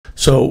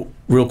So,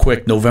 real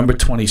quick, November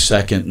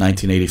 22nd,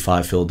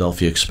 1985,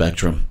 Philadelphia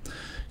Spectrum.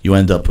 You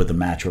end up with a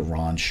match with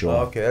Ron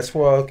Shaw. Okay, that's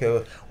why.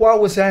 Okay, well, I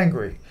was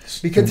angry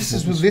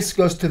because this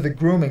goes to the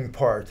grooming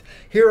part.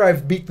 Here,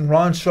 I've beaten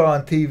Ron Shaw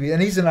on TV,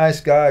 and he's a nice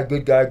guy,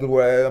 good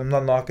way. I'm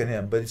not knocking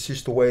him, but it's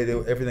just the way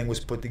that everything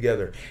was put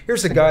together.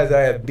 Here's a guy that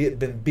I have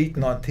been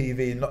beaten on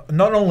TV,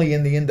 not only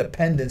in the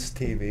Independence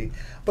TV,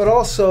 but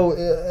also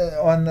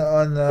in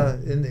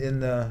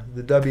the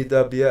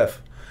WWF.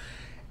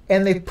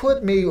 And they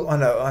put me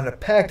on a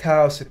packed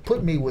house. They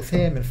put me with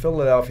him in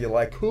Philadelphia.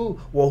 Like, who?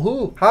 Well,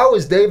 who? How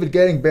is David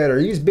getting better?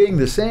 He's being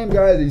the same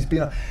guy that he's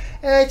been on.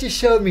 And it just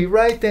showed me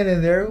right then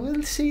and there,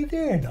 well, see,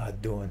 they're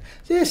not doing.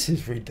 This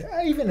is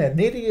ridiculous. Even an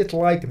idiot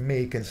like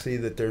me can see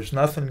that there's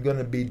nothing going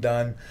to be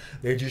done.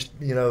 They're just,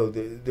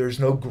 there's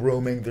no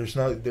grooming. They're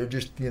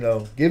just,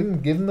 give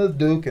him the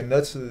Duke, and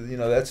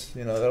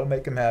that'll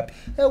make him happy.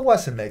 It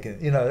wasn't making,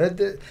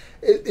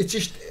 it's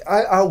just,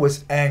 I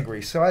was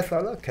angry. So I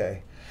thought,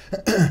 okay.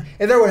 And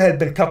there had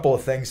been a couple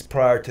of things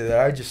prior to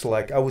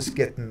that. I was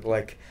getting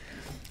like,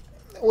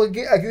 well,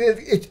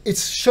 it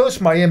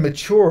shows my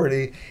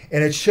immaturity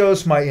and it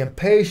shows my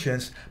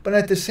impatience. But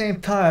at the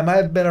same time,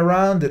 I've been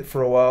around it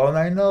for a while, and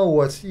I know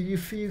what you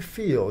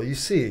feel, you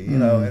see,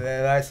 And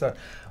I thought,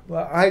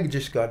 well, I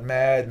just got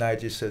mad, and I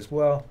just says,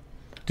 well.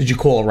 Did you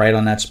call it right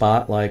on that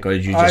spot, or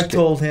did you just?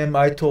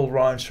 I told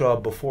Ron Shaw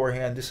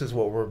beforehand, this is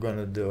what we're going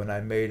to do, and I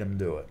made him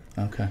do it.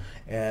 Okay.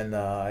 And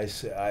I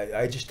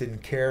just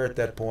didn't care at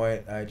that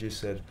point. I just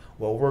said,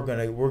 well, we're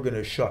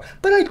gonna show.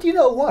 But you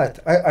know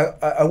what?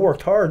 I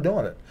worked hard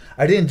doing it.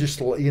 I didn't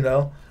just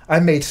I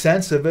made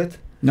sense of it.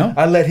 No.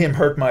 I let him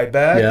hurt my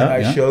back, yeah, and I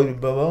yeah. showed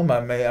him. I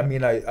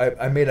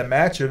made a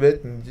match of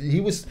it, and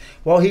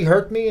he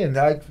hurt me, and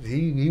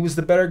he was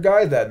the better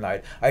guy that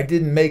night. I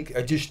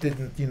just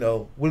didn't,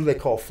 what do they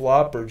call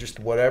flop or just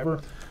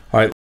whatever.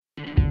 All right.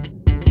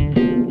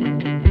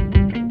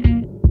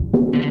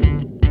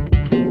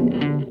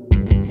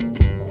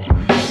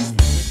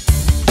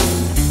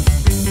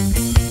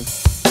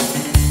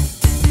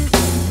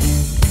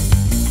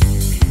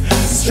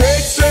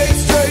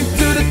 Straight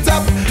to the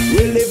top.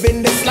 We're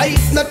living this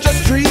life, not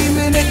just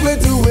dreaming it, we're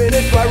doing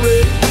it for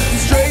it.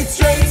 Straight